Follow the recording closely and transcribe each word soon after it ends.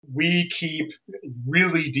We keep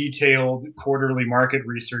really detailed quarterly market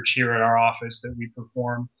research here at our office that we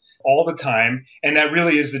perform all the time. And that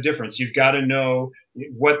really is the difference. You've got to know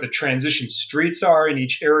what the transition streets are in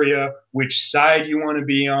each area, which side you want to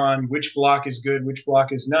be on, which block is good, which block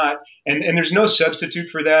is not. And there's no substitute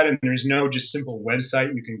for that. And there's no just simple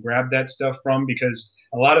website you can grab that stuff from, because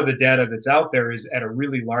a lot of the data that's out there is at a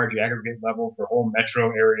really large aggregate level for whole metro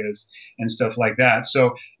areas and stuff like that.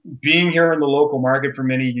 So being here in the local market for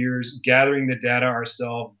many years, gathering the data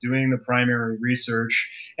ourselves, doing the primary research,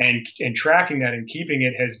 and tracking that and keeping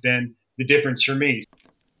it has been the difference for me.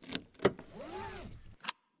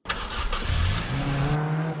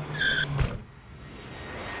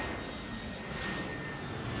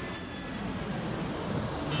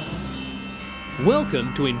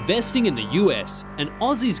 Welcome to Investing in the US, an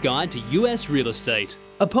Aussie's Guide to US Real Estate,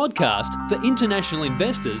 a podcast for international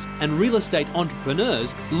investors and real estate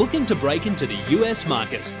entrepreneurs looking to break into the US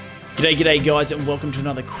market. G'day guys, and welcome to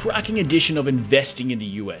another cracking edition of Investing in the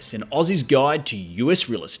US, an Aussie's Guide to US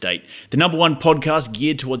Real Estate, the number one podcast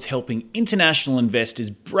geared towards helping international investors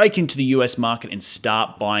break into the US market and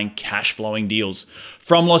start buying cash flowing deals.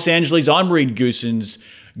 From Los Angeles, I'm Reed Goosens.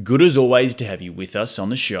 Good as always to have you with us on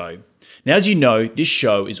the show. Now, as you know, this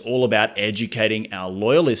show is all about educating our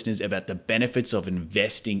loyal listeners about the benefits of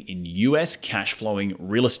investing in US cash flowing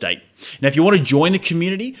real estate. Now, if you want to join the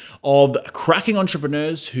community of cracking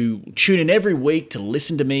entrepreneurs who tune in every week to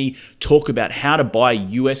listen to me talk about how to buy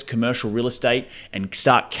US commercial real estate and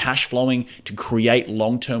start cash flowing to create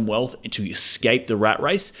long-term wealth and to escape the rat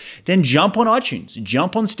race, then jump on iTunes,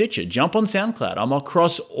 jump on Stitcher, jump on SoundCloud. I'm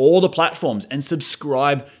across all the platforms and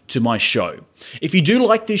subscribe to my show. If you do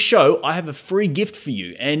like this show, I have a free gift for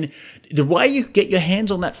you. And the way you get your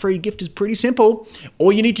hands on that free gift is pretty simple.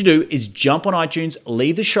 All you need to do is jump on iTunes,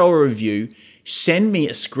 leave the show a review, send me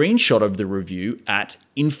a screenshot of the review at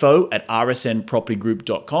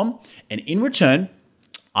info@rsnpropertygroup.com. And in return,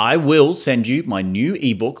 I will send you my new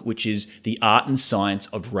ebook, which is The Art and Science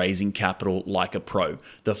of Raising Capital Like a Pro,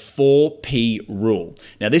 the 4P Rule.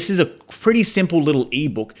 Now, this is a pretty simple little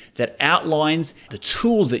ebook that outlines the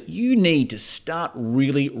tools that you need to start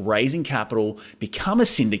really raising capital, become a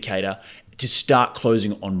syndicator, to start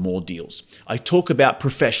closing on more deals. I talk about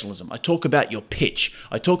professionalism. I talk about your pitch.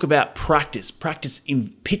 I talk about practice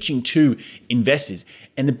in pitching to investors.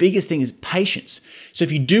 And the biggest thing is patience. So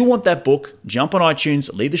if you do want that book, jump on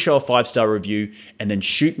iTunes, leave the show a 5-star review, and then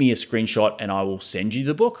shoot me a screenshot and I will send you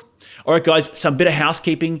the book. All right, guys, some bit of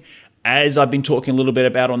housekeeping. As I've been talking a little bit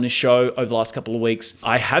about on this show over the last couple of weeks,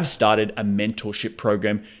 I have started a mentorship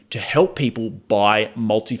program to help people buy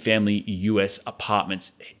multifamily US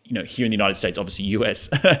apartments, here in the United States, obviously US.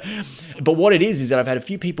 But what it is that I've had a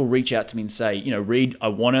few people reach out to me and say, Reed, I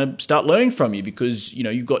want to start learning from you because,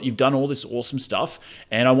 you've done all this awesome stuff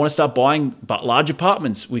and I want to start buying large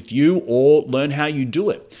apartments with you or learn how you do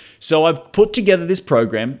it. So I've put together this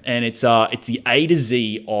program and it's the A to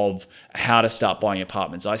Z of how to start buying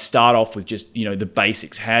apartments. I start off with just, the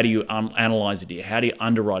basics. How do you analyze a deal? How do you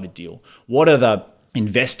underwrite a deal? What are the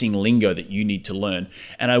investing lingo that you need to learn?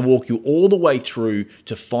 And I walk you all the way through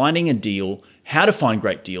to finding a deal, how to find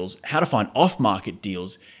great deals, how to find off-market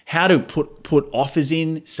deals, how to put offers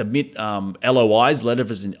in, submit LOIs,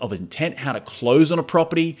 letters of intent, how to close on a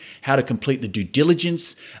property, how to complete the due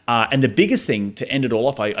diligence. And the biggest thing to end it all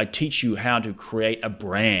off, I teach you how to create a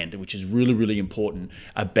brand, which is really, really important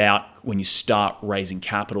about when you start raising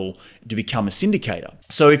capital to become a syndicator.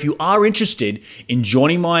 So if you are interested in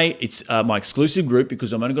joining my exclusive group,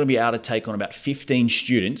 because I'm only going to be able to take on about 15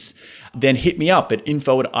 students, then hit me up at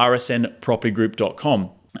info@rsnpropertygroup.com.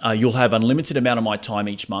 You'll have unlimited amount of my time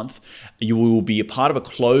each month. You will be a part of a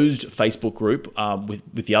closed Facebook group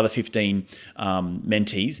with the other 15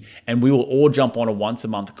 mentees, and we will all jump on a once a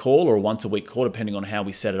month call or a once a week call, depending on how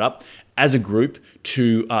we set it up, as a group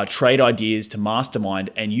to trade ideas, to mastermind,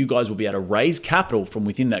 and you guys will be able to raise capital from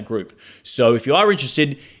within that group. So if you are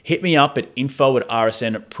interested, hit me up at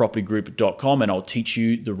info@rsnpropertygroup.com and I'll teach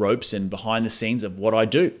you the ropes and behind the scenes of what I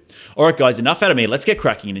do. All right, guys, enough out of me. Let's get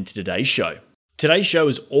cracking into today's show. Today's show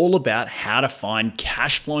is all about how to find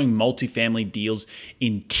cash flowing multifamily deals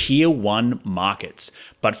in tier 1 markets.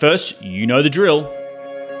 But first, you know the drill.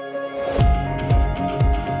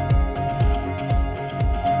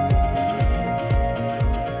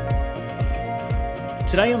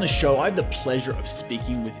 Today on the show, I have the pleasure of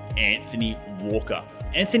speaking with Anthony Walker.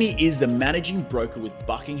 Anthony is the managing broker with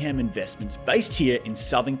Buckingham Investments based here in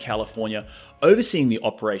Southern California, overseeing the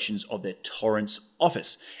operations of their Torrance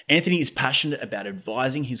office. Anthony is passionate about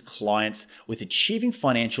advising his clients with achieving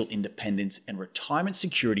financial independence and retirement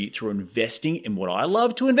security through investing in what I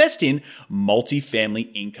love to invest in,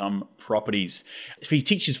 multifamily income properties. He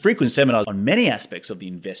teaches frequent seminars on many aspects of the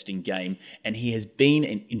investing game, and he has been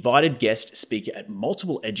an invited guest speaker at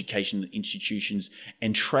multiple educational institutions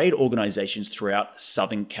and trade organizations throughout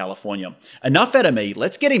Southern California. Enough out of me.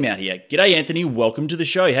 Let's get him out here. G'day, Anthony. Welcome to the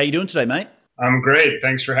show. How you doing today, mate? I'm great.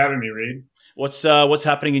 Thanks for having me, Reed. What's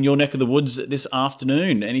happening in your neck of the woods this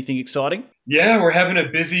afternoon? Anything exciting? Yeah, we're having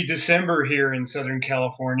a busy December here in Southern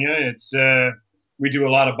California. It's we do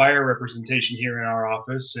a lot of buyer representation here in our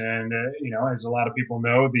office, and as a lot of people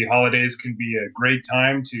know, the holidays can be a great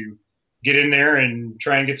time to get in there and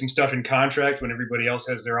try and get some stuff in contract when everybody else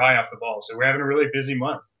has their eye off the ball. So we're having a really busy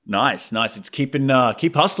month. Nice. It's keep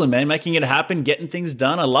hustling, man, making it happen, getting things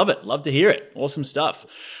done. I love it. Love to hear it. Awesome stuff,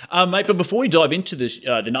 mate. But before we dive into this,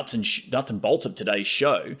 the nuts and bolts of today's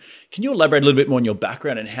show, can you elaborate a little bit more on your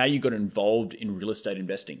background and how you got involved in real estate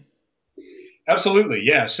investing? Absolutely,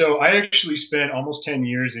 yeah. So I actually spent almost 10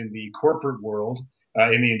 years in the corporate world,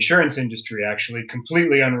 in the insurance industry, actually,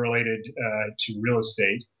 completely unrelated to real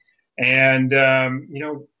estate. And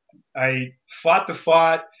I fought the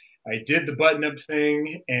fight. I did the button-up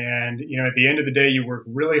thing, and at the end of the day, you work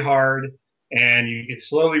really hard, and you get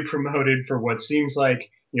slowly promoted for what seems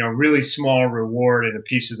like really small reward and a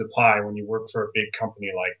piece of the pie when you work for a big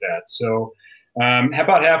company like that. So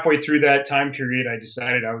about halfway through that time period, I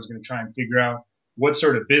decided I was going to try and figure out what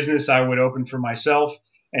sort of business I would open for myself,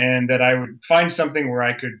 and that I would find something where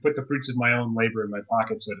I could put the fruits of my own labor in my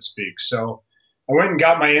pocket, so to speak. So I went and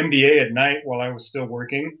got my MBA at night while I was still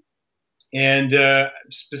working. And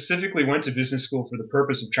specifically went to business school for the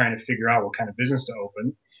purpose of trying to figure out what kind of business to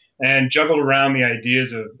open, and juggled around the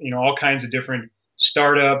ideas of all kinds of different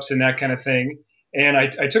startups and that kind of thing. And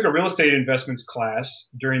I took a real estate investments class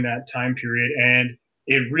during that time period, and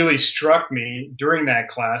it really struck me during that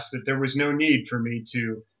class that there was no need for me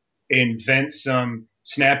to invent some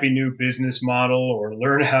snappy new business model or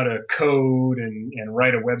learn how to code and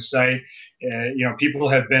write a website. People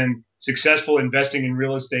have been successful investing in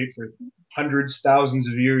real estate for hundreds, thousands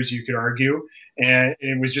of years, you could argue. And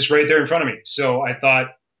it was just right there in front of me. So I thought,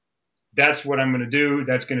 that's what I'm going to do.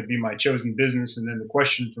 That's going to be my chosen business. And then the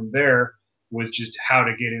question from there was just how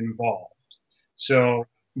to get involved. So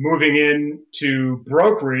moving into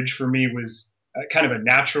brokerage for me was kind of a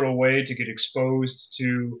natural way to get exposed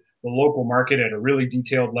to the local market at a really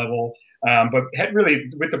detailed level, but had really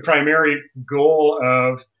with the primary goal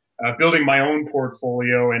of building my own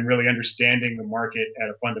portfolio and really understanding the market at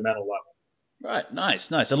a fundamental level. Right.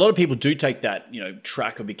 Nice. A lot of people do take that,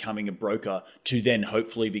 track of becoming a broker to then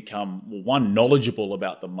hopefully become, well, one, knowledgeable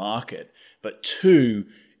about the market, but two,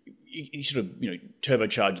 you sort of,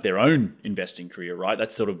 turbocharge their own investing career, right?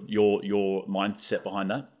 That's sort of your mindset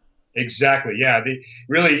behind that. Exactly. Yeah.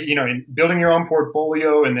 Really, in building your own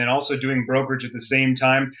portfolio and then also doing brokerage at the same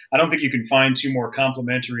time, I don't think you can find two more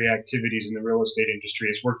complementary activities in the real estate industry.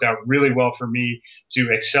 It's worked out really well for me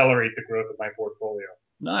to accelerate the growth of my portfolio.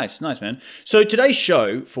 Nice, man. So today's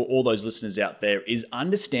show, for all those listeners out there, is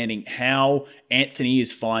understanding how Anthony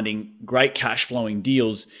is finding great cash flowing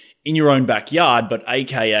deals in your own backyard, but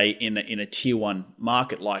AKA in a tier one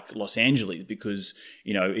market like Los Angeles, because,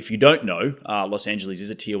 if you don't know, Los Angeles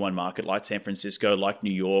is a tier one market like San Francisco, like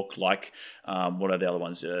New York, like what are the other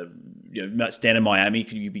ones? Standard Miami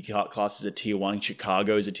could be classed as a tier one.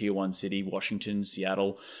 Chicago is a tier one city, Washington,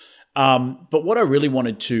 Seattle. But what I really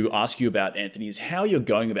wanted to ask you about, Anthony, is how you're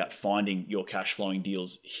going about finding your cash flowing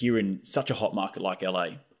deals here in such a hot market like LA.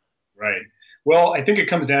 Right. Well, I think it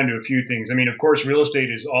comes down to a few things. I mean, of course, real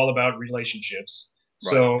estate is all about relationships.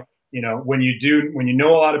 Right. So, when you know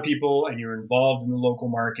a lot of people and you're involved in the local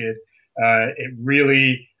market, it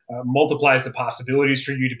really multiplies the possibilities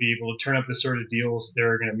for you to be able to turn up the sort of deals that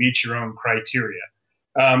are going to meet your own criteria.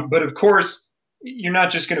 But of course, you're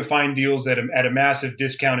not just going to find deals at a massive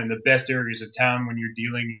discount in the best areas of town when you're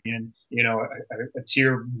dealing in, a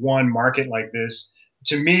tier one market like this.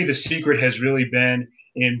 To me, the secret has really been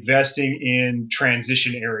investing in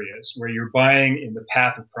transition areas where you're buying in the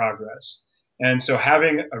path of progress. And so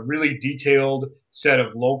having a really detailed set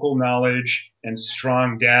of local knowledge and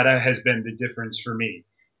strong data has been the difference for me.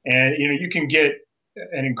 And, you can get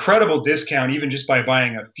an incredible discount even just by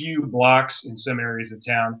buying a few blocks in some areas of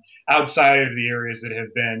town outside of the areas that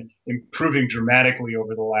have been improving dramatically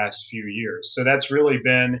over the last few years. So that's really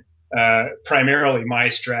been primarily my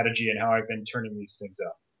strategy and how I've been turning these things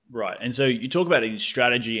up. Right. And so you talk about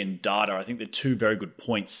strategy and data. I think they're two very good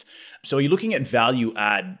points. So are you looking at value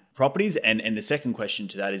add properties? And the second question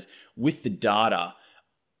to that is, with the data,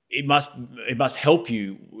 it must help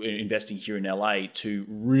you investing here in LA to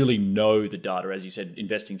really know the data. As you said,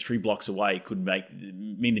 investing 3 blocks away could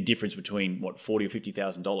mean the difference between what, $40,000 or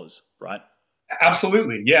 $50,000, right?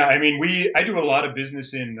 Absolutely. Yeah. I mean, I do a lot of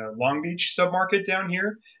business in Long Beach submarket down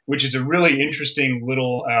here, which is a really interesting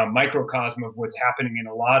little microcosm of what's happening in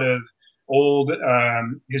a lot of old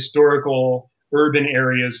historical urban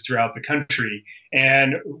areas throughout the country.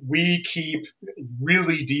 And we keep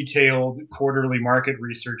really detailed quarterly market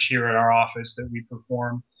research here at our office that we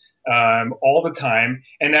perform all the time.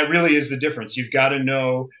 And that really is the difference. You've got to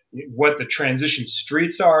know what the transition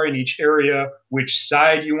streets are in each area, which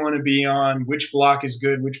side you want to be on, which block is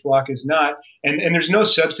good, which block is not. And there's no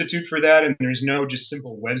substitute for that. And there's no just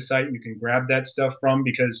simple website you can grab that stuff from,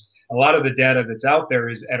 because a lot of the data that's out there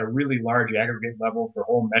is at a really large aggregate level for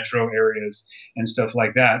whole metro areas and stuff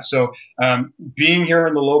like that. So being here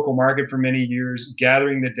in the local market for many years,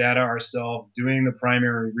 gathering the data ourselves, doing the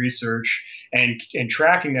primary research and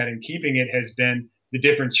tracking that and keeping it has been the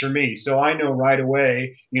difference for me. So I know right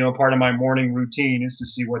away, part of my morning routine is to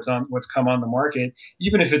see what's come on the market.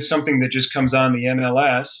 Even if it's something that just comes on the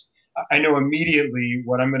MLS, I know immediately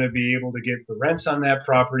what I'm going to be able to get for rents on that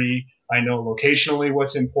property. I know locationally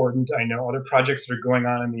what's important. I know other projects that are going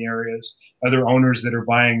on in the areas, other owners that are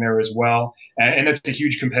buying there as well. And that's a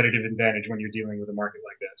huge competitive advantage when you're dealing with a market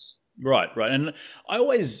like this. Right. And I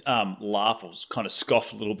always laugh or kind of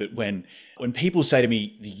scoff a little bit when people say to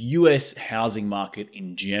me, the US housing market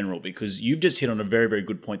in general, because you've just hit on a very, very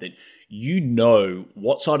good point that you know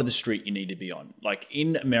what side of the street you need to be on. Like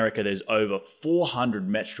in America, there's over 400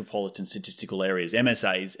 metropolitan statistical areas,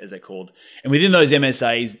 MSAs as they're called. And within those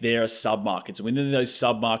MSAs, there are submarkets. And within those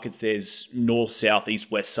submarkets, there's north, south,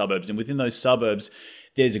 east, west suburbs. And within those suburbs,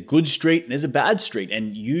 there's a good street and there's a bad street.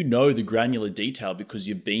 And you know the granular detail because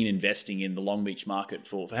you've been investing in the Long Beach market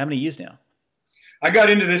for how many years now? I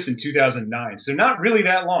got into this in 2009, so not really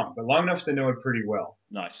that long, but long enough to know it pretty well.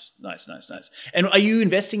 Nice. And are you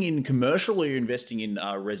investing in commercial or are you investing in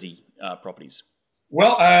resi properties?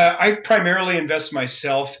 Well, I primarily invest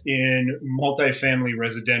myself in multifamily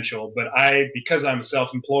residential, but because I'm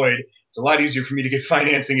self-employed, it's a lot easier for me to get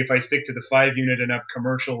financing if I stick to the 5-unit and up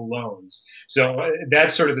commercial loans. So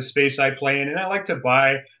that's sort of the space I play in. And I like to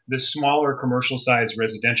buy the smaller commercial size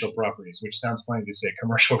residential properties, which sounds funny to say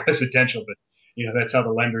commercial residential, but that's how the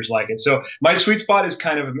lenders like it. So my sweet spot is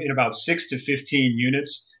kind of in about 6 to 15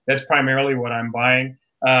 units. That's primarily what I'm buying.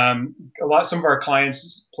 Some of our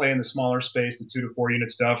clients play in the smaller space, the 2 to 4 unit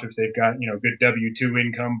stuff, if they've got good W-2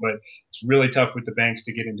 income, but it's really tough with the banks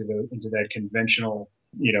to get into that conventional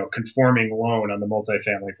conforming loan on the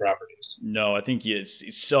multifamily properties. No, I think it's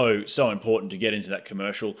so important to get into that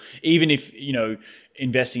commercial. Even if,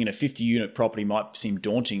 investing in a 50-unit property might seem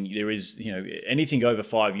daunting, there is, anything over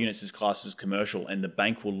 5 units is classed as commercial, and the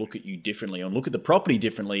bank will look at you differently and look at the property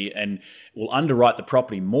differently and will underwrite the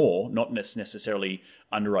property more, not necessarily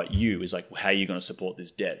underwrite you, is like, how are you going to support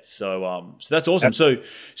this debt? So that's awesome.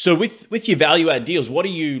 So with your value add deals, what are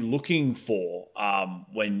you looking for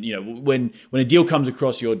when a deal comes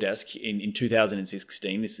across your desk in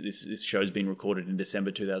 2016? This show's been recorded in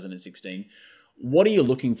December 2016. What are you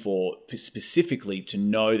looking for specifically to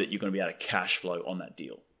know that you're going to be able to cash flow on that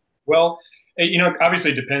deal? Well,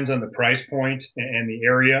 obviously it depends on the price point and the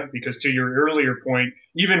area, because to your earlier point,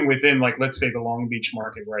 even within, like, let's say the Long Beach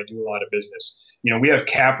market where I do a lot of business, we have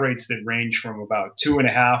cap rates that range from about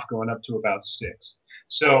 2.5 going up to about 6.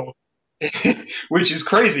 So, which is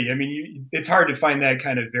crazy. I mean, it's hard to find that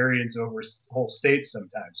kind of variance over whole states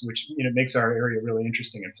sometimes, which, makes our area really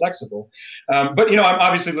interesting and flexible. But I'm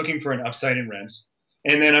obviously looking for an upside in rents.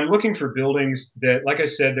 And then I'm looking for buildings that, like I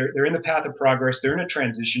said, they're in the path of progress. They're in a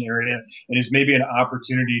transition area, and is maybe an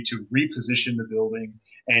opportunity to reposition the building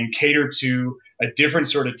and cater to a different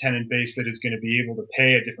sort of tenant base that is going to be able to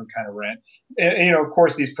pay a different kind of rent. And, of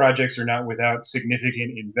course, these projects are not without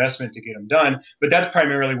significant investment to get them done, but that's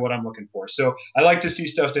primarily what I'm looking for. So I like to see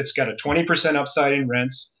stuff that's got a 20% upside in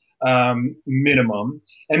rents minimum.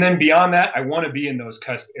 And then beyond that, I want to be in those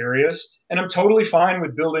cusp areas. And I'm totally fine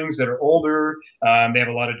with buildings that are older. They have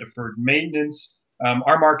a lot of deferred maintenance.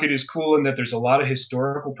 Our market is cool in that there's a lot of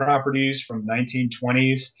historical properties from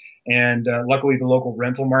 1920s. And luckily, the local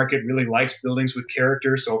rental market really likes buildings with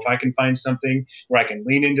character. So if I can find something where I can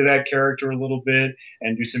lean into that character a little bit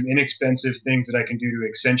and do some inexpensive things that I can do to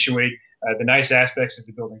accentuate the nice aspects of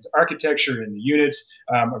the building's architecture and the units,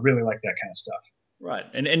 I really like that kind of stuff. Right.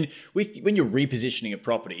 And when you're repositioning a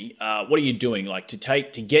property, what are you doing? Like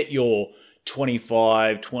to get your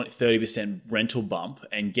 25, 20, 30% rental bump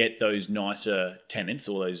and get those nicer tenants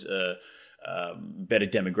or those better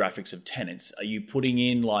demographics of tenants, are you putting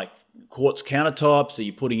in like quartz countertops? Are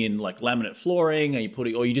you putting in like laminate flooring?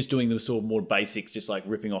 Or are you just doing the sort of more basics, just like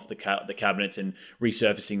ripping off the cabinets and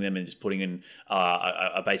resurfacing them and just putting in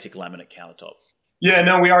a basic laminate countertop? Yeah,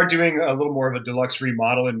 no, we are doing a little more of a deluxe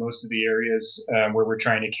remodel in most of the areas where we're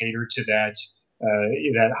trying to cater to that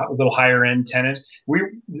little higher end tenant.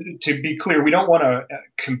 To be clear, we don't want to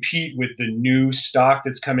compete with the new stock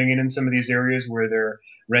that's coming in some of these areas where they're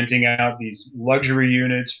renting out these luxury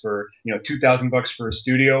units for $2,000 for a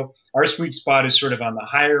studio. Our sweet spot is sort of on the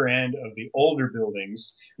higher end of the older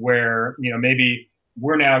buildings where maybe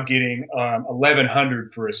we're now getting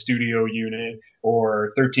 $1,100 for a studio unit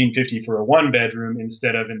or $1,350 for a one bedroom,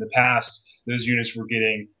 instead of in the past those units were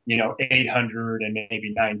getting $800 and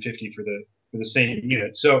maybe $950 for the same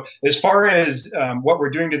unit. So as far as what we're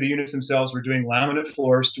doing to the units themselves, we're doing laminate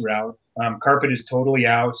floors throughout. Carpet is totally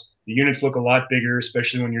out. The units look a lot bigger,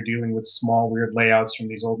 especially when you're dealing with small, weird layouts from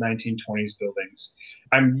these old 1920s buildings.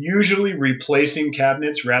 I'm usually replacing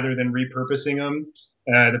cabinets rather than repurposing them.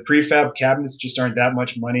 The prefab cabinets just aren't that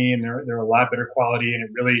much money, and they're a lot better quality, and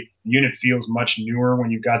the unit feels much newer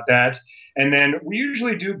when you've got that. And then we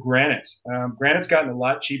usually do granite. Granite's gotten a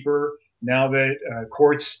lot cheaper now that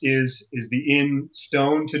quartz is the in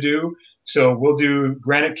stone to do. So we'll do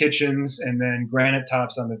granite kitchens and then granite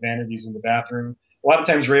tops on the vanities in the bathroom. A lot of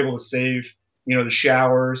times we're able to save, the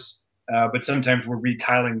showers, but sometimes we're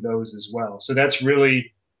retiling those as well. So that's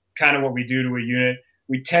really kind of what we do to a unit.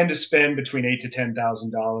 We tend to spend between $8,000 to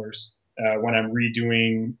 $10,000 when I'm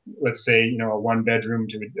redoing, let's say, a one bedroom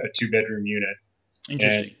to a two bedroom unit.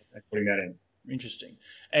 Interesting. And putting that in. Interesting.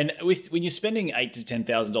 And when you're spending $8,000 to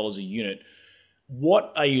 $10,000 a unit,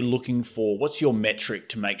 what are you looking for? What's your metric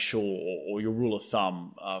to make sure, or your rule of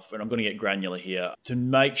thumb? And I'm going to get granular here, to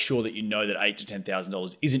make sure that you know that $8,000 to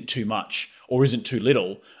 $10,000 isn't too much or isn't too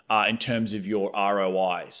little in terms of your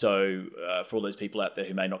ROI. So for all those people out there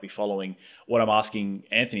who may not be following, what I'm asking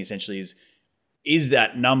Anthony essentially is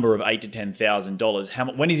that number of $8,000 to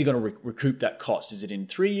 $10,000, when is he going to recoup that cost? Is it in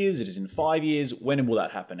 3 years? Is it in 5 years? When will that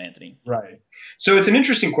happen, Anthony? Right. So it's an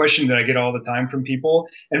interesting question that I get all the time from people.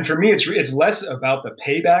 And for me, it's less about the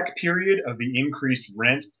payback period of the increased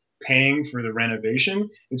rent paying for the renovation.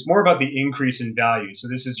 It's more about the increase in value. So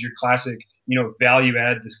this is your classic, value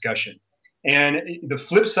add discussion. And the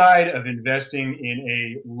flip side of investing in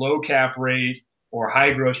a low cap rate or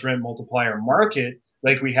high gross rent multiplier market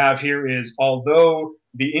like we have here is, although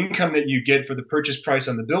the income that you get for the purchase price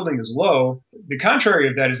on the building is low, the contrary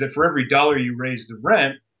of that is that for every dollar you raise the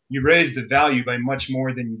rent, you raise the value by much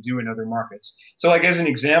more than you do in other markets. So like as an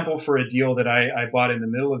example for a deal that I bought in the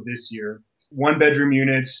middle of this year, one bedroom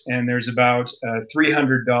units, and there's about a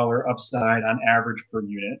 $300 upside on average per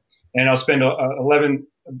unit. And I'll spend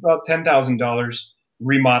about $10,000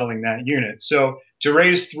 remodeling that unit. So to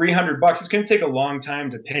raise $300, it's going to take a long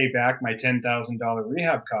time to pay back my $10,000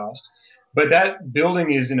 rehab cost. But that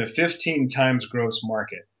building is in a 15 times gross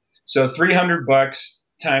market. So $300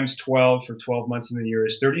 times 12 for 12 months in the year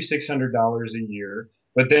is $3,600 a year.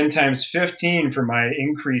 But then times 15 for my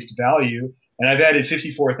increased value, and I've added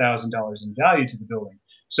 $54,000 in value to the building.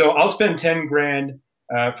 So I'll spend 10 grand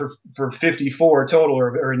for 54 total,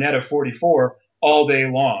 or a net of 44 all day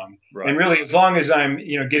long. Right. And really, as long as I'm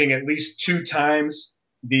getting at least 2 times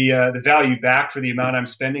the value back for the amount I'm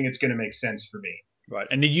spending, it's going to make sense for me. Right.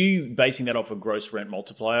 And are you basing that off a gross rent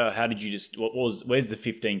multiplier? How did you where's the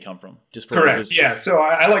 15 come from? Just for correct. Yeah. So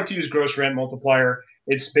I like to use gross rent multiplier.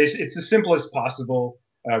 It's the simplest possible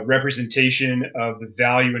representation of the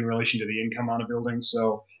value in relation to the income on a building.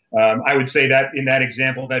 So I would say that in that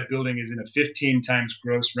example, that building is in a 15 times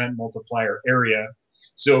gross rent multiplier area.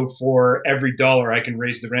 So for every dollar I can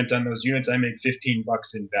raise the rent on those units, I make $15 in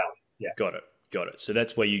value. Yeah. Got it. So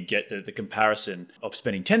that's where you get the comparison of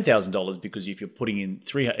spending $10,000, because if you're putting in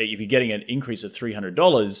if you're getting an increase of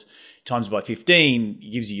 $300 times by 15,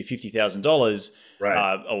 it gives you $50,000,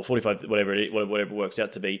 right? Or 45, whatever it works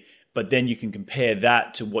out to be. But then you can compare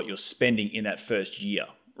that to what you're spending in that first year,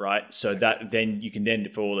 right? So that then you can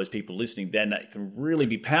for all those people listening, then that can really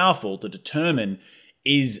be powerful to determine,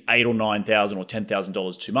 is $8,000 or $9,000 or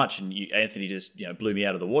 $10,000 too much? And Anthony just blew me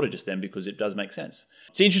out of the water just then, because it does make sense.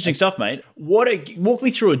 It's interesting stuff, mate. Walk me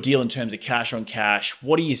through a deal in terms of cash on cash.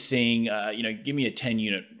 What are you seeing? Give me a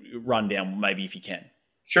 10-unit rundown, maybe, if you can.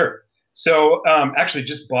 Sure. So actually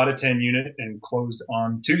just bought a 10 unit and closed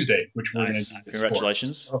on Tuesday, which we're going to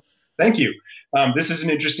congratulations. So, thank you. This is an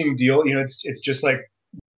interesting deal. It's just like,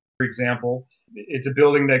 for example, it's a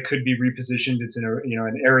building that could be repositioned. It's in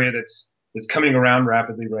an area that's coming around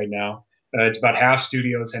rapidly right now. It's about half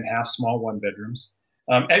studios and half small one bedrooms.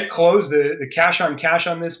 At close, the cash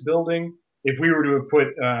on this building, if we were to have put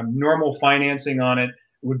normal financing on it,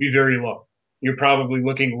 would be very low. You're probably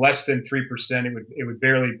looking less than 3%. It would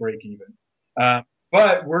barely break even.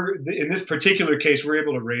 But in this particular case, we're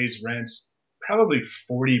able to raise rents probably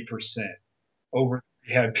 40% over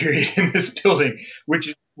the rehab period in this building, which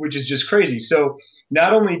is just crazy. So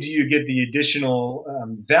not only do you get the additional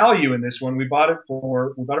value in this one, we bought it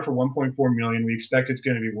for 1.4 million. We expect it's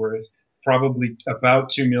going to be worth probably about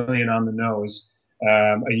 2 million on the nose.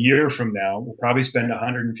 A year from now, we'll probably spend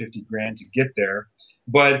 150 grand to get there.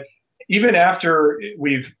 But even after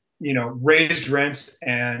we've raised rents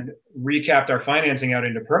and recapped our financing out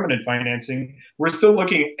into permanent financing, we're still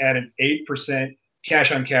looking at an 8%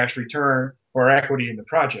 cash on cash return for our equity in the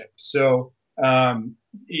project. So,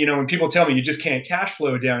 when people tell me you just can't cash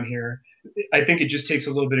flow down here, I think it just takes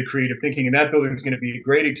a little bit of creative thinking. And that building is going to be a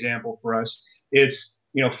great example for us. It's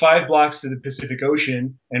 5 blocks to the Pacific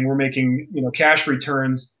Ocean, and we're making cash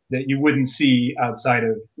returns that you wouldn't see outside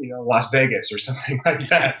of Las Vegas or something like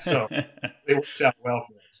that. So it works out well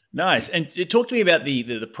for us. Nice. And talk to me about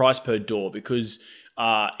the price per door, because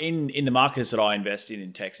in the markets that I invest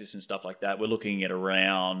in Texas and stuff like that, we're looking at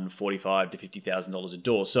around $45,000 to $50,000 a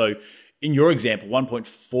door. So in your example,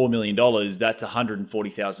 $1.4 million, that's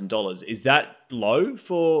 $140,000. Is that low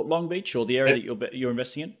for Long Beach or the area that you're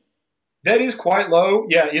investing in? That is quite low.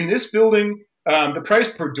 Yeah, in this building, the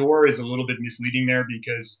price per door is a little bit misleading there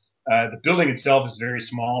because the building itself is very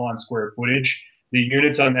small on square footage. The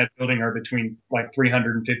units on that building are between like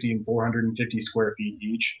 350 and 450 square feet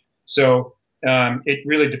each. So it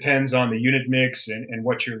really depends on the unit mix and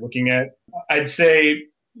what you're looking at. I'd say,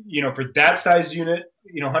 for that size unit,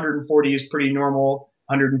 140 is pretty normal,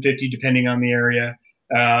 150 depending on the area.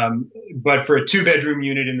 But for a 2-bedroom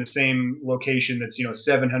unit in the same location that's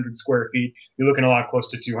 700 square feet, you're looking a lot close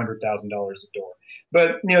to $200,000 a door.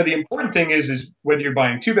 But the important thing is whether you're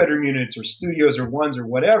buying 2-bedroom units or studios or ones or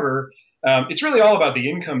whatever, it's really all about the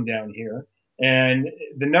income down here, and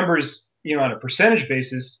the numbers on a percentage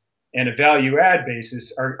basis and a value add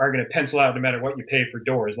basis are going to pencil out no matter what you pay for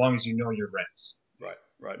door, as long as you know your rents.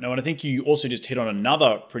 Right. No, and I think you also just hit on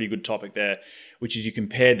another pretty good topic there, which is you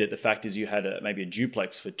compared that the fact is you had maybe a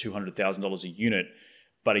duplex for $200,000 a unit.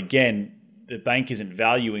 But again, the bank isn't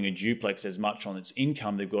valuing a duplex as much on its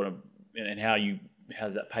income they've got and how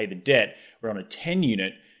that pay the debt. Where on a 10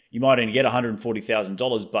 unit, you might only get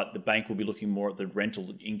 $140,000, but the bank will be looking more at the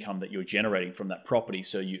rental income that you're generating from that property.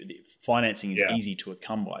 So the financing is easy to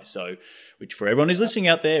come by. So, which for everyone who's listening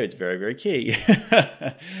out there, it's very, very key.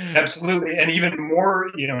 Absolutely. And even more,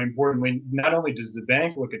 importantly, not only does the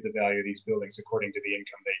bank look at the value of these buildings according to the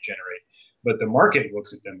income they generate, but the market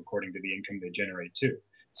looks at them according to the income they generate too.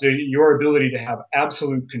 So your ability to have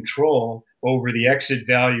absolute control over the exit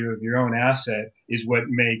value of your own asset is what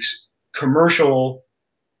makes commercial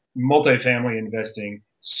multifamily investing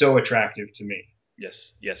so attractive to me.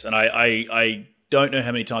 Yes. And I don't know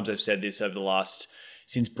how many times I've said this over the last,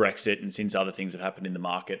 since Brexit and since other things have happened in the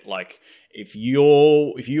market. Like if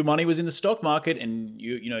your money was in the stock market and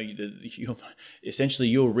you essentially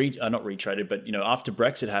you're not retraded, but after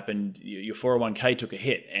Brexit happened, your 401k took a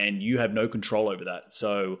hit and you have no control over that.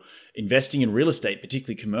 So investing in real estate,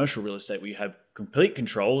 particularly commercial real estate, where you have complete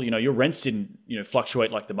control, your rents didn't fluctuate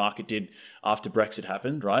like the market did after Brexit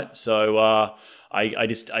happened, right? So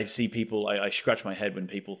I see people, I scratch my head when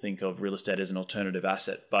people think of real estate as an alternative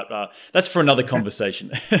asset, but that's for another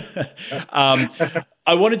conversation.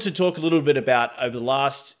 I wanted to talk a little bit about over the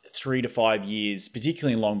last 3 to 5 years,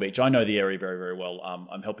 particularly in Long Beach. I know the area very, very well.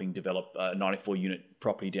 I'm helping develop a 94-unit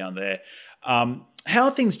property down there. How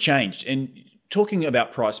have things changed? And talking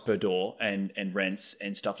about price per door and rents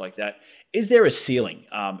and stuff like that, is there a ceiling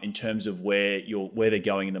in terms of where they're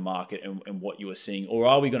going in the market and what you are seeing? Or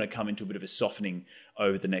are we going to come into a bit of a softening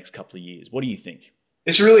over the next couple of years? What do you think?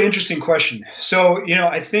 It's a really interesting question. So,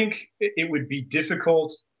 I think it would be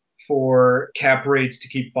difficult for cap rates to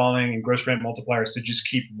keep falling and gross rent multipliers to just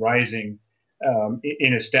keep rising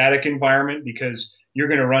in a static environment, because you're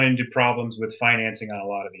going to run into problems with financing on a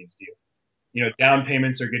lot of these deals. Down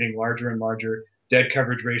payments are getting larger and larger. Debt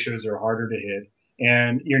coverage ratios are harder to hit.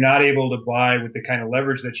 And you're not able to buy with the kind of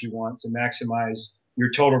leverage that you want to maximize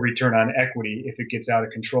your total return on equity if it gets out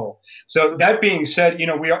of control. So that being said,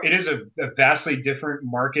 it is a vastly different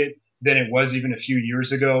market than it was even a few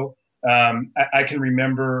years ago. I can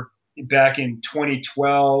remember back in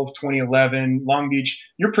 2012, 2011, Long Beach,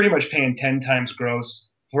 you're pretty much paying 10 times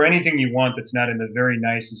gross for anything you want that's not in the very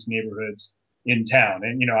nicest neighborhoods in town.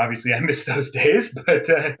 And, obviously I miss those days, but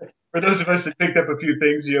for those of us that picked up a few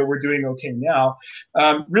things, we're doing okay now.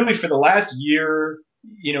 Really for the last year,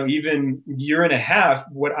 even year and a half,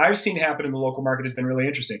 what I've seen happen in the local market has been really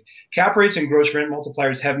interesting. Cap rates and gross rent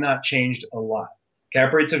multipliers have not changed a lot.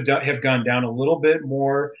 Cap rates have gone down a little bit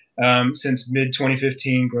more since mid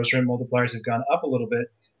 2015. Gross rent multipliers have gone up a little bit.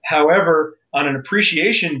 However, on an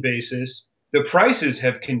appreciation basis, the prices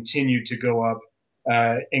have continued to go up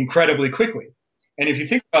incredibly quickly. And if you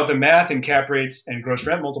think about the math in cap rates and gross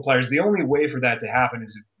rent multipliers, the only way for that to happen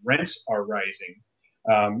is if rents are rising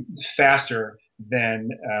faster than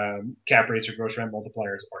cap rates or gross rent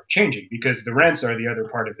multipliers are changing, because the rents are the other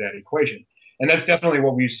part of that equation. And that's definitely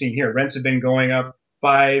what we've seen here. Rents have been going up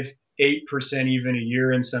 5, 8% even a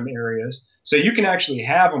year in some areas. So you can actually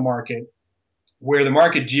have a market where the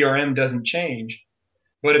market GRM doesn't change,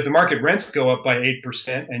 but if the market rents go up by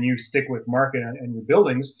 8% and you stick with market and your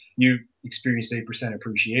buildings, you experienced 8%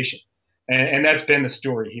 appreciation. And that's been the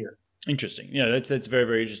story here. Interesting. Yeah, that's very,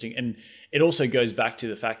 very interesting. And it also goes back to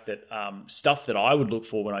the fact that stuff that I would look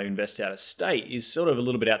for when I invest out of state is sort of a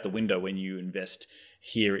little bit out the window when you invest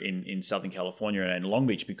here in Southern California and Long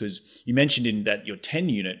Beach, because you mentioned in that your 10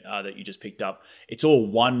 unit that you just picked up, it's all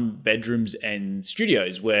 1 bedrooms and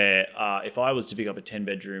studios, where if I was to pick up a 10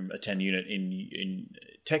 unit in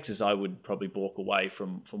Texas, I would probably walk away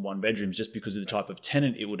from 1 bedrooms just because of the type of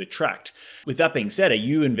tenant it would attract. With that being said, are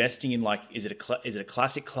you investing in is it a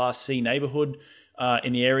classic Class C neighborhood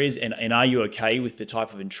in the areas, and are you okay with the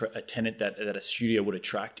type of a tenant that a studio would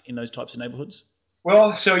attract in those types of neighborhoods?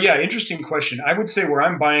 Well, so yeah, interesting question. I would say where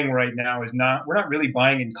I'm buying right now we're not really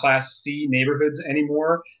buying in Class C neighborhoods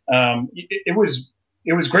anymore. It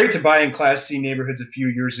was great to buy in Class C neighborhoods a few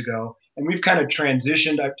years ago, and we've kind of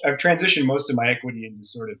transitioned. I've transitioned most of my equity into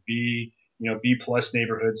sort of B plus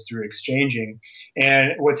neighborhoods through exchanging.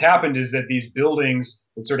 And what's happened is that these buildings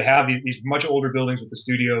that sort of have these much older buildings with the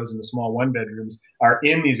studios and the small 1 bedrooms are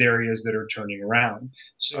in these areas that are turning around.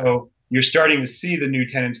 So you're starting to see the new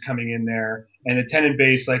tenants coming in there, and the tenant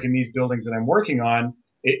base, like in these buildings that I'm working on,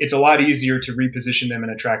 it's a lot easier to reposition them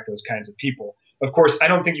and attract those kinds of people. Of course, I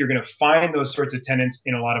don't think you're going to find those sorts of tenants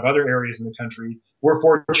in a lot of other areas in the country. We're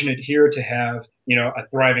fortunate here to have, a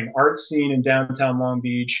thriving art scene in downtown Long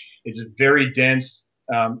Beach. It's a very dense,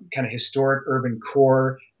 kind of historic urban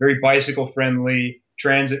core, very bicycle friendly,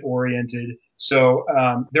 transit oriented. So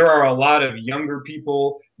there are a lot of younger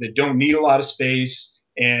people that don't need a lot of space,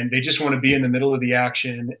 and they just want to be in the middle of the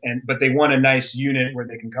action, but they want a nice unit where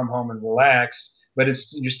they can come home and relax. But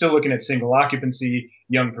you're still looking at single occupancy,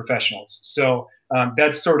 young professionals. So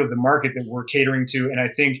that's sort of the market that we're catering to. And I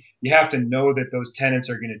think you have to know that those tenants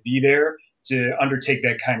are going to be there to undertake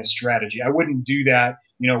that kind of strategy. I wouldn't do that,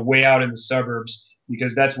 way out in the suburbs,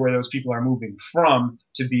 because that's where those people are moving from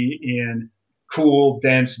to be in cool,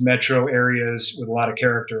 dense metro areas with a lot of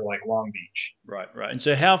character like Long Beach. Right. And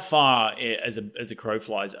so how far, as the crow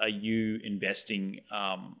flies, are you investing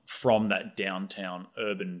from that downtown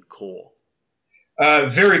urban core?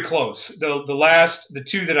 Very close. The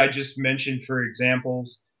 2 that I just mentioned, for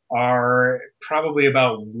examples, are probably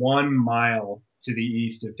about 1 mile to the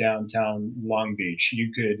east of downtown Long Beach.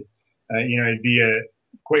 You could, it'd be a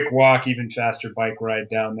quick walk, even faster bike ride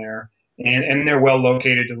down there. And they're well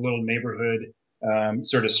located, a little neighborhood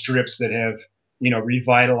sort of strips that have,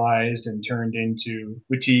 revitalized and turned into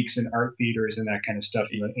boutiques and art theaters and that kind of stuff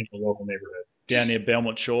in the local neighborhood. Down near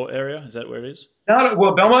Belmont Shore area, is that where it is?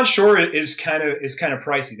 Well, Belmont Shore is kind of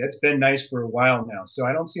pricey. That's been nice for a while now, so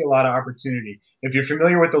I don't see a lot of opportunity. If you're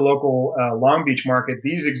familiar with the local Long Beach market,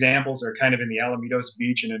 these examples are kind of in the Alamitos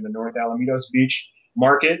Beach and in the North Alamitos Beach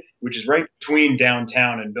market, which is right between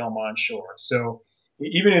downtown and Belmont Shore. So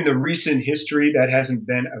even in the recent history, that hasn't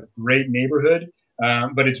been a great neighborhood,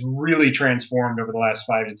 but it's really transformed over the last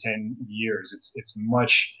 5 to 10 years. It's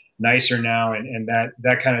much nicer now, and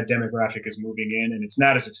that kind of demographic is moving in, and it's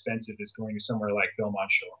not as expensive as going to somewhere like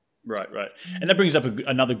Belmont Shore. Right. And that brings up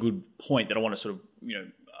another good point that I want to sort of,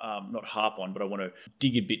 not harp on, but I want to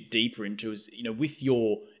dig a bit deeper into is, with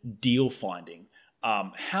your deal finding,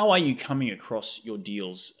 how are you coming across your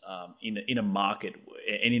deals in a market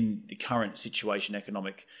and in the current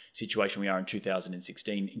economic situation we are in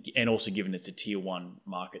 2016, and also given it's a tier 1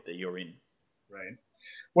 market that you're in? Right.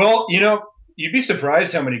 Well, you'd be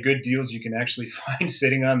surprised how many good deals you can actually find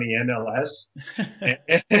sitting on the MLS.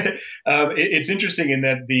 It's interesting in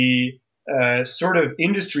that the sort of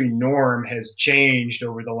industry norm has changed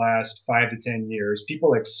over the last 5 to 10 years.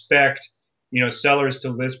 People expect, sellers to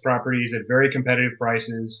list properties at very competitive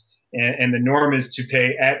prices, and the norm is to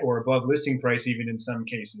pay at or above listing price, even in some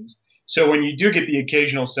cases. So when you do get the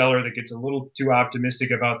occasional seller that gets a little too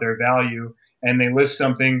optimistic about their value and they list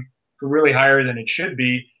something for really higher than it should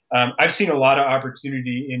be, I've seen a lot of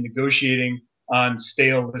opportunity in negotiating on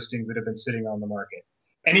stale listings that have been sitting on the market.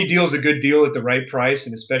 Any deal is a good deal at the right price,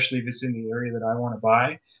 and especially if it's in the area that I want to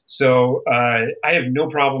buy. So I have no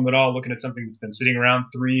problem at all looking at something that's been sitting around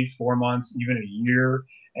 3, 4 months, even a year,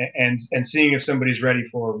 and seeing if somebody's ready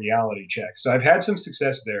for a reality check. So I've had some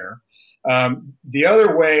success there. The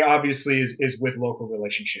other way, obviously, is with local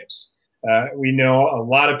relationships. We know a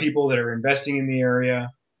lot of people that are investing in the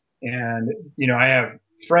area, and I have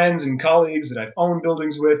friends and colleagues that I've owned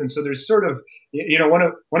buildings with, and so there's sort of one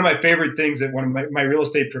of my favorite things that one of my real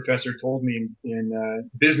estate professor told me in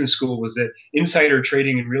business school was that insider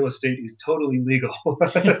trading in real estate is totally legal.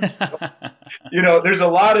 So, there's a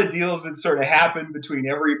lot of deals that sort of happen between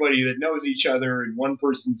everybody that knows each other, and one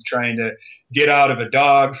person's trying to get out of a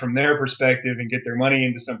dog from their perspective and get their money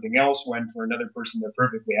into something else, when for another person they're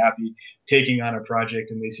perfectly happy taking on a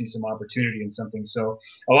project and they see some opportunity in something. So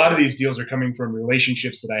a lot of these deals are coming from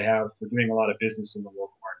relationships that I have for doing a lot of business in the local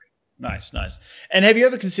market. Nice. And have you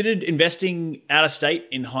ever considered investing out of state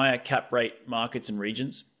in higher cap rate markets and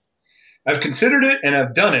regions? I've considered it and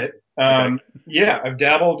I've done it. Okay. Yeah, I've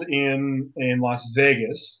dabbled in Las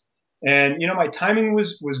Vegas, and my timing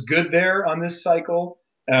was good there on this cycle.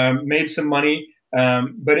 Made some money,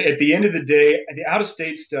 but at the end of the day, the out of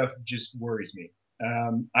state stuff just worries me.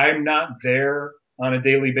 I'm not there on a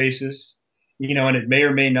daily basis, and it may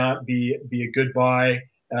or may not be a good buy.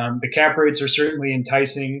 The cap rates are certainly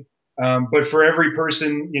enticing, but for every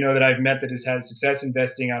person that I've met that has had success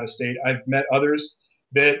investing out of state, I've met others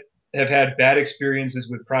that have had bad experiences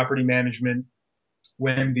with property management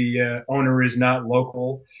when the owner is not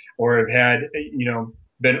local, or have had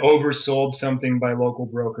been oversold something by local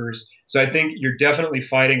brokers. So I think you're definitely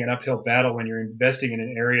fighting an uphill battle when you're investing in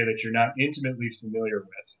an area that you're not intimately familiar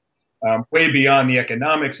with. Way beyond the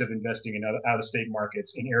economics of investing in out-of-state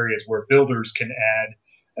markets in areas where builders can add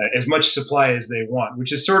as much supply as they want,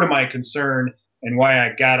 which is sort of my concern and why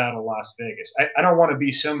I got out of Las Vegas. I don't want to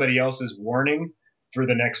be somebody else's warning for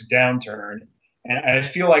the next downturn. And I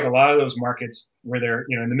feel like a lot of those markets where they're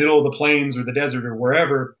in the middle of the plains or the desert or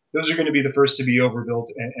wherever, those are going to be the first to be overbuilt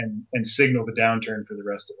and signal the downturn for the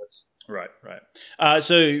rest of us. Right.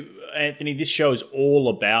 So, Anthony, this show is all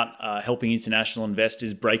about helping international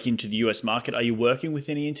investors break into the US market. Are you working with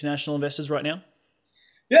any international investors right now?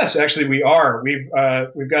 Yes, actually, we are. We've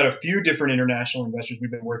got a few different international investors we've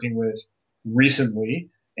been working with recently,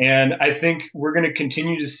 and I think we're going to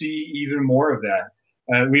continue to see even more of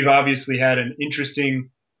that. We've obviously had an interesting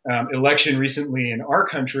election recently in our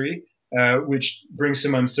country, which brings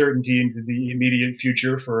some uncertainty into the immediate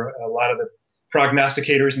future for a lot of the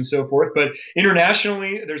prognosticators and so forth. But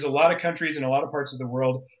internationally, there's a lot of countries in a lot of parts of the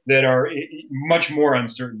world that are much more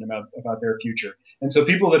uncertain about their future. And so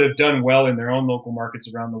people that have done well in their own local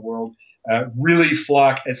markets around the world really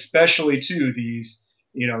flock, especially to these,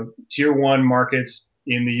 tier one markets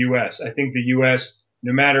in the U.S. I think the U.S.,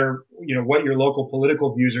 no matter what your local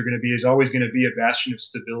political views are going to be, is always going to be a bastion of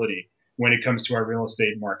stability when it comes to our real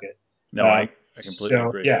estate market. No, I completely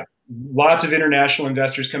agree. Yeah, lots of international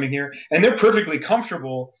investors coming here, and they're perfectly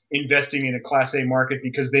comfortable investing in a Class A market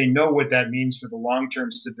because they know what that means for the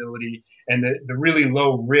long-term stability and the really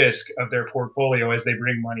low risk of their portfolio as they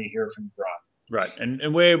bring money here from abroad. Right,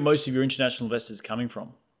 and where are most of your international investors coming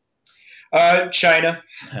from? China.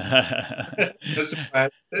 No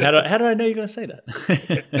surprise. How did I know you're going to say that?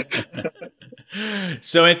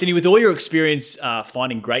 So, Anthony, with all your experience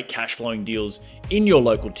finding great cash flowing deals in your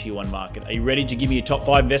local tier one market, are you ready to give me your top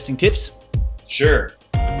 5 investing tips? Sure.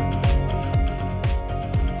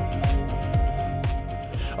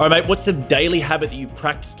 All right, mate, what's the daily habit that you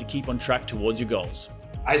practice to keep on track towards your goals?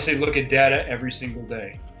 I say look at data every single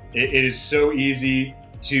day. It is so easy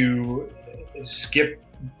to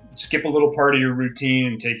skip a little part of your routine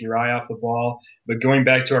and take your eye off the ball. But going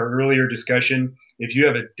back to our earlier discussion, if you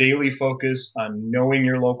have a daily focus on knowing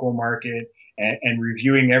your local market and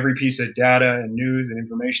reviewing every piece of data and news and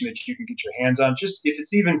information that you can get your hands on, just if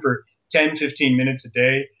it's even for 10, 15 minutes a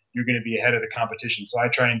day, you're going to be ahead of the competition. So I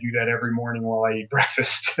try and do that every morning while I eat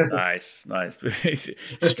breakfast. Nice.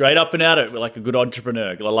 Straight up and at it, like a good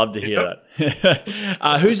entrepreneur. I love to hear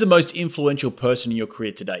that. Who's the most influential person in your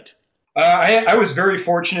career to date? I was very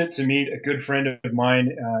fortunate to meet a good friend of mine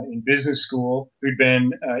in business school who'd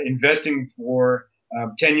been investing for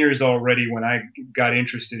 10 years already when I got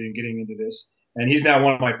interested in getting into this. And he's now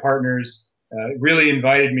one of my partners, really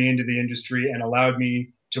invited me into the industry and allowed me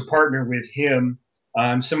to partner with him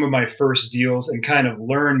on some of my first deals and kind of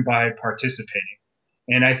learn by participating.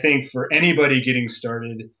 And I think for anybody getting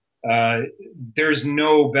started, there's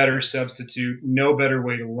no better substitute, no better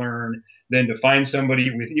way to learn than to find somebody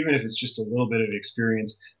with, even if it's just a little bit of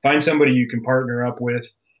experience, find somebody you can partner up with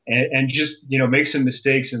and just, make some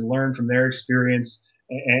mistakes and learn from their experience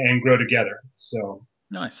and grow together. So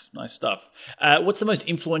Nice stuff. What's the most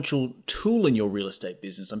influential tool in your real estate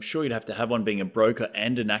business? I'm sure you'd have to have one, being a broker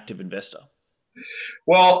and an active investor.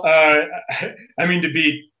 Well, I mean,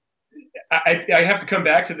 I have to come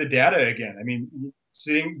back to the data again. I mean,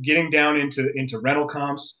 getting down into rental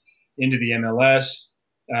comps, into the MLS,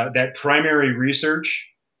 that primary research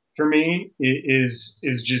for me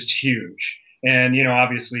is just huge. And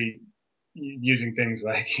obviously, using things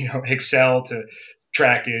like Excel to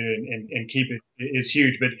track it and keep it is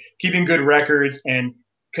huge. But keeping good records and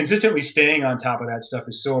consistently staying on top of that stuff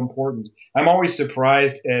is so important. I'm always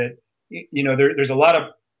surprised at there's a lot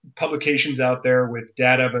of publications out there with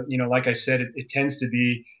data, but like I said, it tends to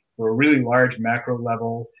be for a really large macro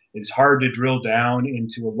level. It's hard to drill down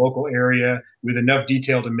into a local area with enough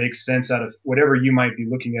detail to make sense out of whatever you might be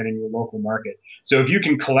looking at in your local market. So if you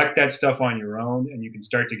can collect that stuff on your own and you can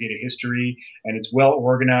start to get a history and it's well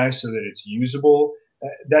organized so that it's usable,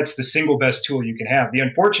 that's the single best tool you can have. The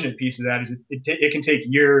unfortunate piece of that is it can take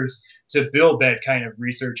years to build that kind of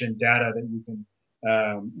research and data that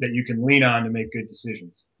you can lean on to make good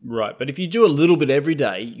decisions. Right. But if you do a little bit every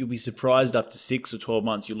day, you'll be surprised after 6 or 12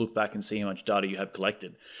 months, you look back and see how much data you have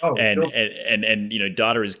collected. Oh, and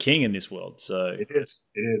data is king in this world. So it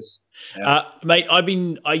is. Yeah. Mate,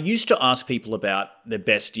 I used to ask people about their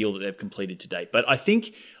best deal that they've completed to date, but I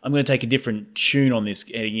think I'm going to take a different tune on this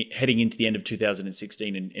heading into the end of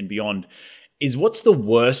 2016 and beyond. Is what's the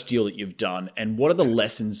worst deal that you've done and what are the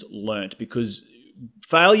lessons learnt? Because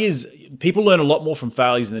failures, people learn a lot more from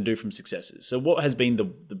failures than they do from successes. So what has been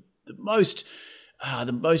the most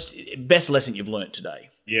best lesson you've learned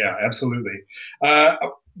today? Yeah, absolutely.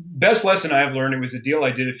 Best lesson I've learned, it was a deal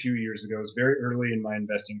I did a few years ago. It was very early in my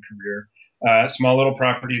investing career, a small little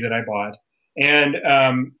property that I bought. And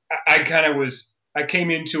I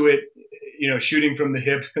came into it, shooting from the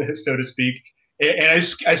hip, so to speak. And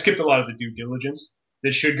I skipped a lot of the due diligence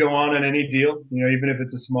that should go on any deal, even if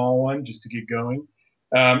it's a small one, just to get going.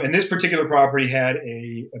 And this particular property had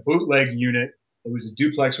a bootleg unit. It was a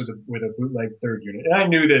duplex with a bootleg third unit. And I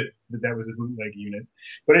knew that was a bootleg unit,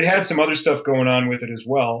 but it had some other stuff going on with it as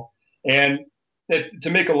well. And to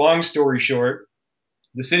make a long story short,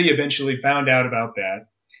 the city eventually found out about that.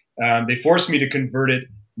 They forced me to convert it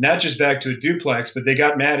not just back to a duplex, but they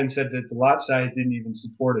got mad and said that the lot size didn't even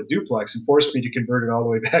support a duplex and forced me to convert it all the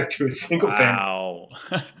way back to a single family.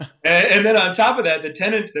 and then on top of that, the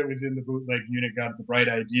tenant that was in the bootleg unit got the bright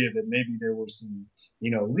idea that maybe there were some,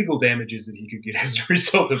 legal damages that he could get as a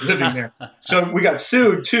result of living there. So we got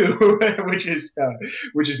sued too, which is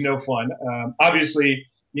no fun. Obviously,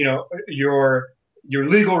 your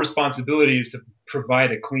legal responsibility is to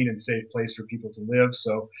provide a clean and safe place for people to live.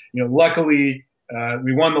 So, luckily,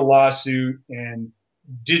 we won the lawsuit and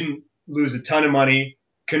didn't lose a ton of money.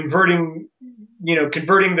 Converting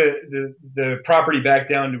the property back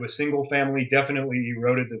down to a single family definitely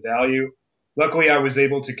eroded the value. Luckily, I was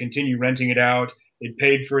able to continue renting it out. It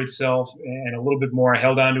paid for itself and a little bit more. I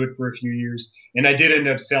held on to it for a few years, and I did end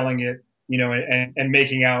up selling it, and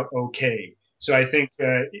making out okay. So I think,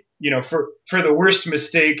 for the worst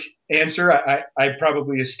mistake answer, I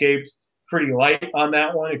probably escaped pretty light on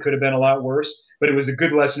that one. It could have been a lot worse, but it was a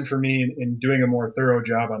good lesson for me in doing a more thorough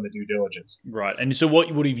job on the due diligence. Right. And so what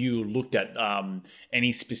have you looked at?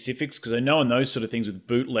 Any specifics? Because I know in those sort of things with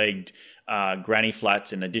bootlegged granny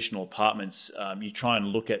flats and additional apartments, you try and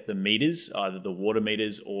look at the meters, either the water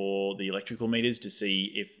meters or the electrical meters, to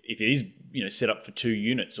see if it is set up for 2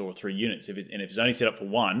 units or 3 units. If it's only set up for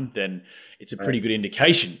 1, then it's a pretty good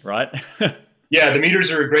indication, right? Yeah, the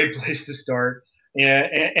meters are a great place to start.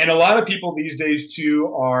 And a lot of people these days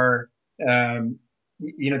too are,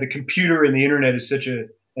 the computer and the internet is such an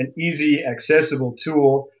easy, accessible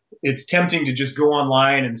tool. It's tempting to just go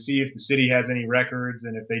online and see if the city has any records.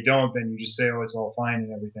 And if they don't, then you just say, oh, it's all fine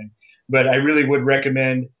and everything. But I really would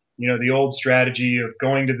recommend, the old strategy of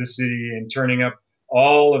going to the city and turning up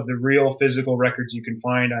all of the real physical records you can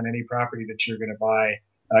find on any property that you're going to buy.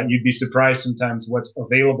 You'd be surprised sometimes what's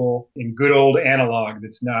available in good old analog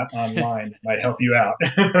that's not online. Might help you out.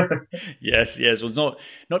 Yes. Well, it's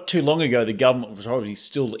not too long ago, the government was probably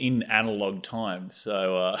still in analog time.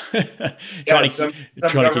 So trying to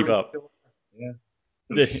keep up. Yeah.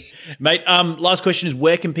 Mate, last question is,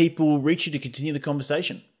 where can people reach you to continue the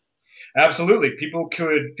conversation? Absolutely. People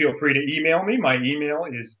could feel free to email me. My email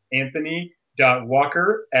is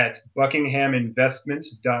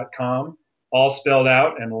anthony.walker@buckinghaminvestments.com. all spelled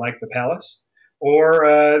out and like the palace.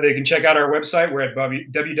 Or they can check out our website. We're at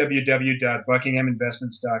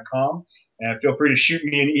www.buckinghaminvestments.com. Feel free to shoot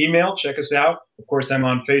me an email. Check us out. Of course, I'm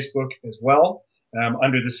on Facebook as well,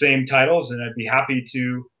 under the same titles, and I'd be happy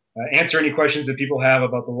to answer any questions that people have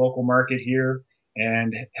about the local market here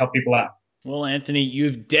and help people out. Well, Anthony,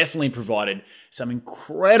 you've definitely provided some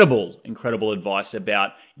incredible advice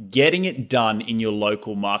about getting it done in your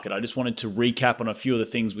local market. I just wanted to recap on a few of the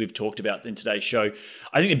things we've talked about in today's show.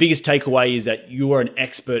 I think the biggest takeaway is that you are an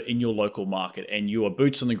expert in your local market and you are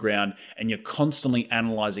boots on the ground and you're constantly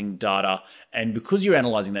analyzing data. And because you're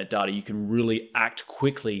analyzing that data, you can really act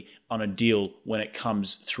quickly on a deal when it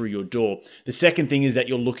comes through your door. The second thing is that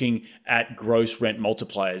you're looking at gross rent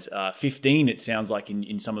multipliers, 15 it sounds like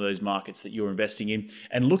in some of those markets that you're investing in,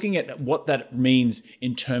 and looking at what that means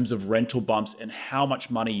in terms of rental bumps and how much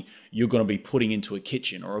money you're going to be putting into a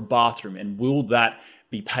kitchen or a bathroom, and will that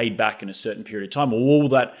be paid back in a certain period of time, or will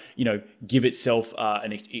that, give itself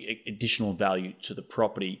an additional value to the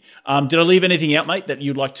property? Did I leave anything out, mate, that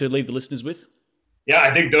you'd like to leave the listeners with? Yeah,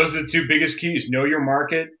 I think those are the two biggest keys. Know your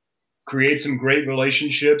market, create some great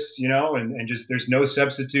relationships, and just there's no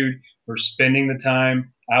substitute for spending the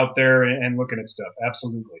time out there and looking at stuff.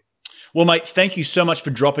 Absolutely. Well, mate, thank you so much for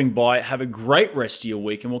dropping by. Have a great rest of your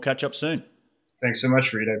week, and we'll catch up soon. Thanks so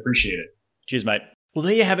much, Reed. I appreciate it. Cheers, mate. Well,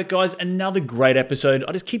 there you have it, guys. Another great episode.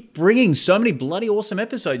 I just keep bringing so many bloody awesome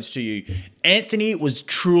episodes to you. Anthony was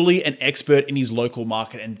truly an expert in his local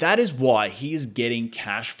market, and that is why he is getting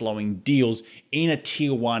cash flowing deals in a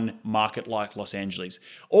tier 1 market like Los Angeles.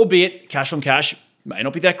 Albeit cash on cash may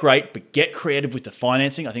not be that great, but get creative with the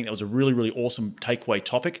financing. I think that was a really, really awesome takeaway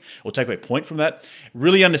topic or takeaway point from that.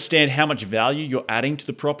 Really understand how much value you're adding to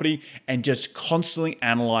the property and just constantly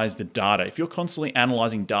analyze the data. If you're constantly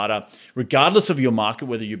analyzing data, regardless of your market,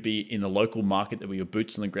 whether you be in a local market that where your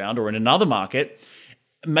boots on the ground or in another market,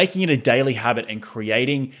 making it a daily habit and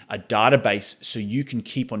creating a database so you can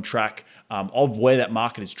keep on track of where that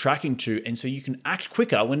market is tracking to, and so you can act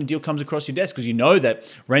quicker when a deal comes across your desk, because you know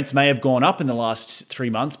that rents may have gone up in the last 3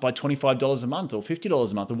 months by $25 a month or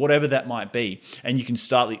 $50 a month or whatever that might be, and you can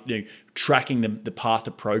start tracking the path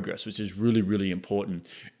of progress, which is really, really important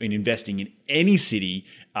in investing in any city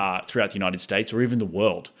throughout the United States or even the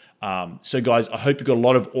world. So guys, I hope you got a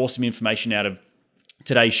lot of awesome information out of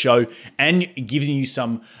today's show, and giving you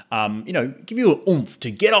some, give you an oomph to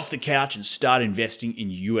get off the couch and start investing in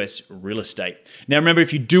US real estate. Now, remember,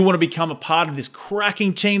 if you do want to become a part of this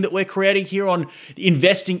cracking team that we're creating here on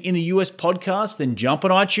Investing in the US podcast, then jump on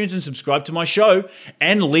iTunes and subscribe to my show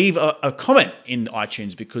and leave a comment in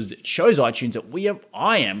iTunes, because it shows iTunes that we are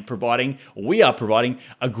providing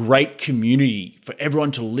a great community for everyone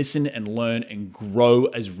to listen and learn and grow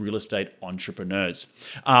as real estate entrepreneurs.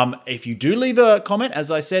 If you do leave a comment, as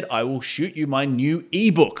I said, I will shoot you my new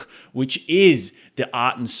ebook, which is The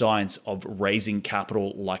Art and Science of Raising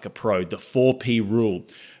Capital Like a Pro, the 4P rule.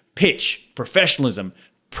 Pitch, professionalism,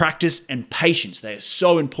 practice, and patience. They are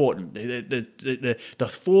so important. The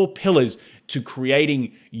 4 pillars to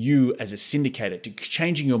creating you as a syndicator, to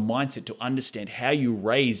changing your mindset to understand how you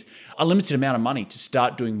raise a limited amount of money to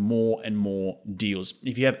start doing more and more deals.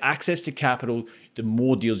 If you have access to capital, the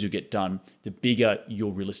more deals you get done, the bigger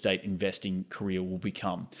your real estate investing career will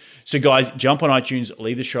become. So guys, jump on iTunes,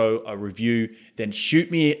 leave the show a review, then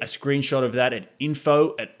shoot me a screenshot of that at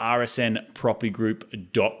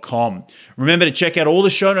info@rsnpropertygroup.com. Remember to check out all the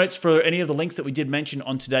show notes for any of the links that we did mention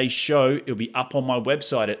on today's show. It'll be up on my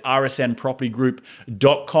website at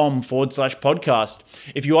rsnpropertygroup.com/podcast.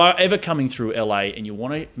 If you are ever coming through LA and you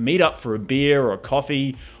want to meet up for a beer or a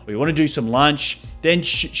coffee, or you want to do some lunch, then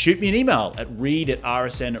shoot me an email at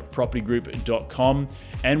reed@rsnpropertygroup.com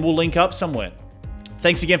and we'll link up somewhere.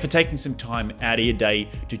 Thanks again for taking some time out of your day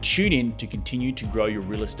to tune in to continue to grow your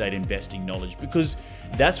real estate investing knowledge, because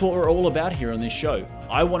that's what we're all about here on this show.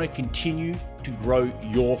 I want to continue to grow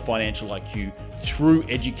your financial IQ through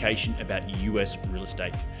education about US real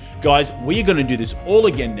estate. Guys, we are going to do this all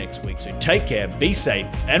again next week, so take care, be safe,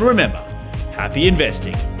 and remember, happy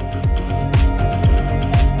investing.